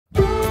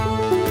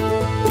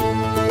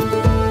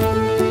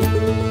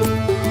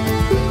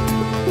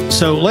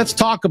So let's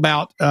talk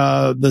about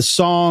the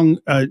song,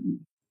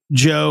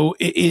 Joe.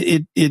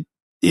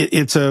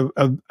 It's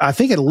I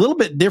think a little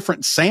bit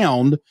different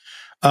sound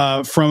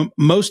from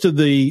most of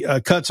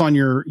the cuts on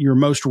your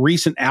most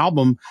recent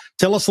album.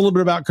 Tell us a little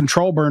bit about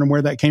Control Burn and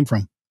where that came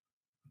from.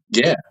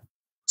 Yeah.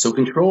 So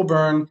Control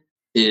Burn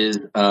is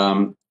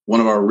one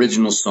of our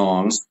original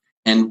songs.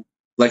 And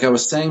like I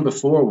was saying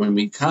before, when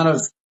we kind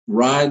of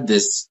ride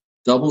this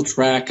double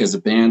track as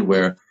a band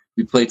where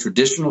we play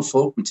traditional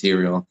folk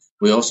material,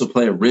 we also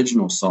play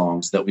original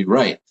songs that we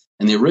write.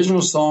 And the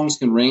original songs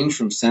can range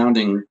from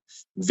sounding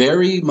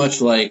very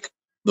much like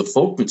the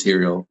folk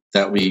material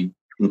that we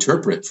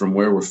interpret from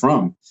where we're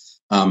from.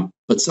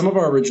 But some of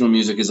our original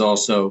music is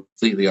also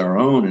completely our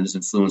own and is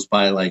influenced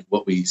by, like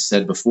what we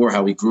said before,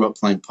 how we grew up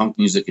playing punk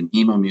music and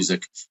emo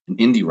music and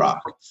indie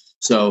rock.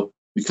 So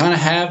we kind of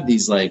have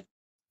these like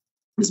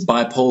this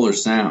bipolar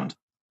sound,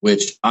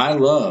 which I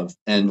love.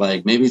 And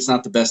like, maybe it's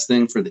not the best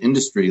thing for the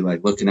industry,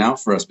 like looking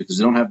out for us, because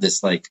we don't have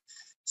this like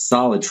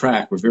solid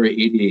track. We're very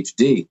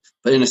ADHD,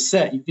 but in a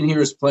set, you can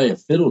hear us play a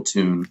fiddle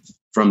tune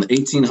from the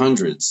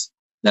 1800s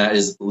that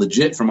is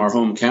legit from our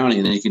home county.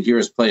 And then you can hear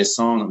us play a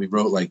song that we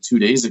wrote like 2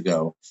 days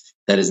ago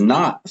that is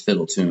not a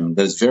fiddle tune,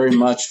 that is very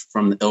much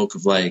from the ilk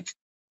of like,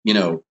 you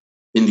know,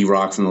 indie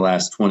rock from the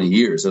last 20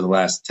 years or the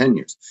last 10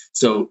 years.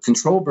 So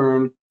Control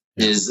Burn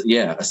is,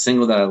 a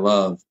single that I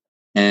love.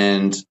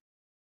 And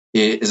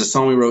it is a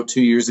song we wrote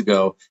 2 years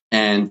ago.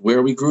 And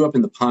where we grew up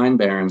in the Pine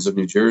Barrens of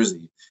New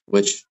Jersey,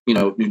 which, you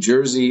know, New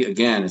Jersey,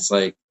 again, it's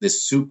like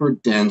this super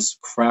dense,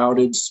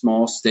 crowded,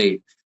 small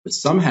state. But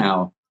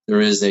somehow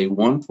there is a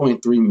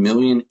 1.3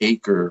 million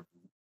acre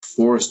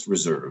forest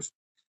reserve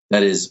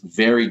that is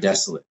very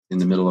desolate in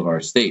the middle of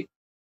our state.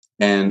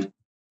 And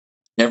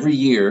every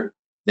year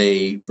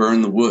they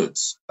burn the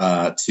woods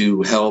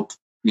to help,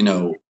 you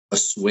know,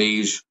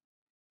 assuage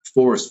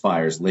forest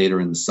fires later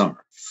in the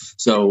summer.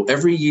 So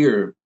every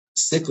year,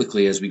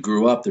 cyclically, as we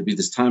grew up, there'd be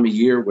this time of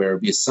year where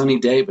it'd be a sunny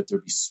day, but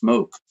there'd be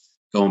smoke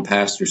going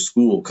past your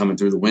school, coming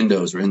through the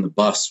windows, or in the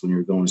bus when you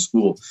were going to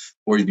school,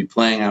 or you'd be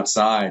playing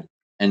outside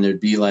and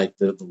there'd be like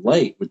the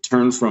light would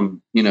turn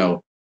from, you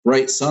know,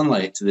 bright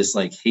sunlight to this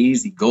like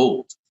hazy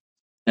gold.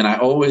 And I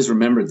always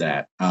remembered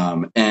that.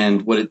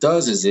 And what it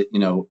does is it, you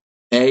know,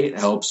 A, it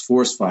helps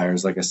forest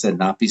fires, like I said,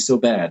 not be so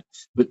bad.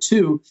 But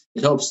two,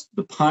 it helps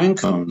the pine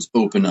cones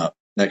open up.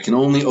 That can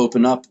only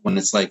open up when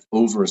it's like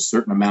over a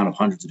certain amount of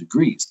hundreds of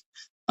degrees.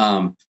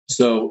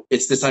 So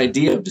it's this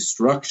idea of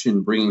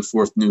destruction bringing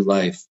forth new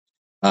life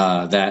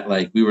that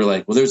like we were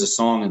like, well, there's a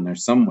song in there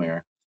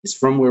somewhere. It's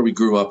from where we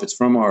grew up. It's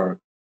from our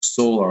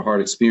soul, our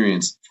heart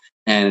experience.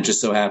 And it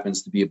just so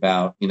happens to be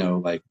about, you know,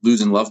 like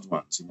losing loved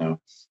ones. You know,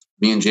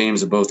 me and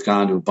James have both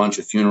gone to a bunch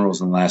of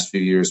funerals in the last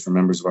few years for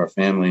members of our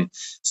family,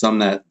 some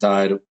that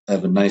died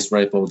of a nice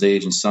ripe old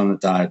age and some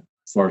that died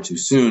far too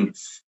soon.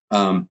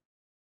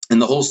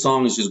 And the whole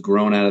song is just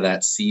grown out of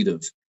that seed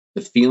of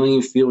the feeling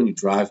you feel when you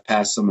drive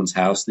past someone's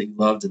house that you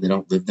loved and they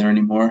don't live there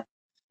anymore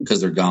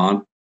because they're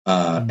gone.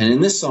 And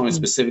in this song, it's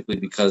specifically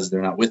because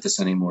they're not with us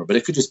anymore, but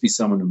it could just be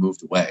someone who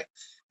moved away.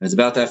 And it's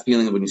about that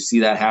feeling of when you see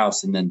that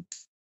house and then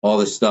all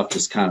this stuff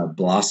just kind of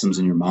blossoms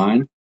in your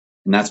mind.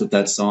 And that's what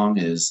that song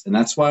is. And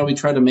that's why we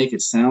try to make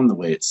it sound the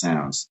way it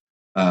sounds.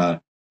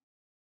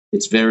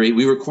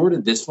 We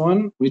recorded this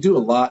one. We do a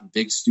lot in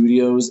big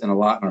studios and a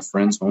lot in our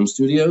friends' home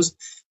studios.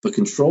 But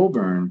Control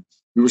Burn,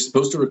 we were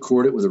supposed to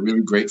record it with a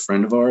really great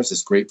friend of ours,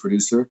 this great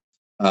producer.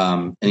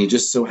 And he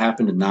just so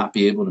happened to not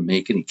be able to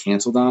make it. He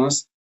canceled on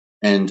us.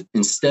 And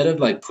instead of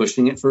like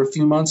pushing it for a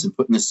few months and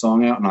putting this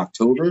song out in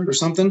October or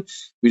something,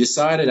 we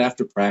decided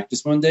after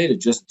practice one day to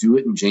just do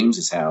it in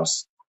James's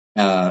house.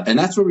 And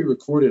that's where we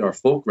recorded our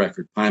folk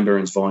record, Pine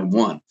Barrens Volume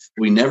 1.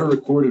 We never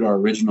recorded our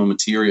original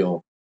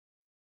material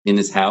in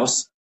his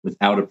house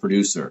without a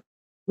producer,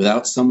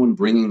 without someone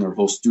bringing their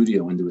whole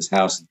studio into his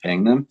house and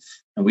paying them.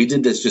 And we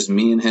did this just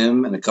me and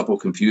him and a couple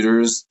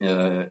computers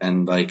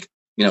and like,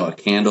 you know, a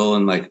candle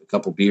and like a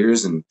couple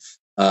beers. And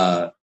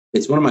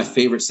it's one of my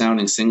favorite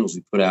sounding singles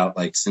we put out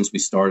like since we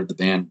started the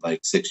band like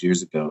 6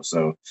 years ago.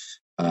 So,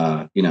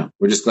 you know,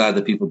 we're just glad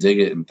that people dig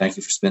it and thank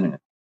you for spinning it.